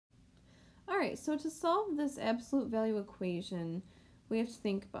Alright, so to solve this absolute value equation, we have to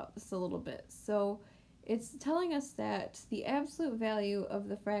think about this a little bit. So it's telling us that the absolute value of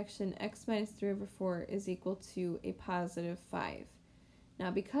the fraction x minus 3 over 4 is equal to a positive 5. Now,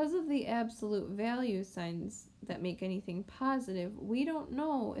 because of the absolute value signs that make anything positive, we don't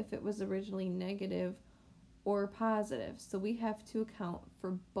know if it was originally negative or positive. So we have to account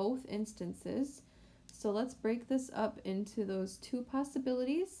for both instances. So let's break this up into those two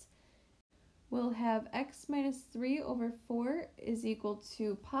possibilities. We'll have x minus 3 over 4 is equal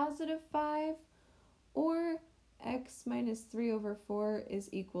to positive 5, or x minus 3 over 4 is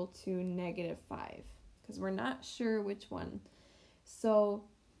equal to negative 5, because we're not sure which one. So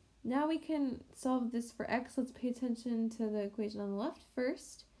now we can solve this for x. Let's pay attention to the equation on the left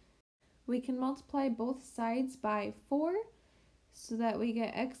first. We can multiply both sides by 4 so that we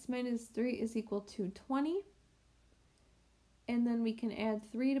get x minus 3 is equal to 20. And then we can add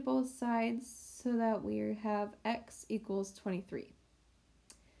 3 to both sides so that we have x equals 23.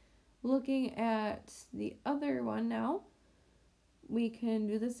 Looking at the other one now, we can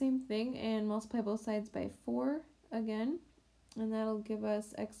do the same thing and multiply both sides by 4 again. And that'll give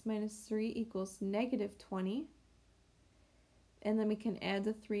us x minus 3 equals negative 20. And then we can add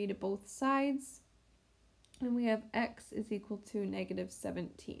the 3 to both sides. And we have x is equal to negative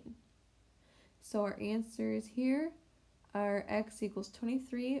 17. So our answers here are x equals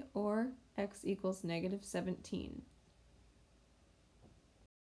 23 or x equals negative 17.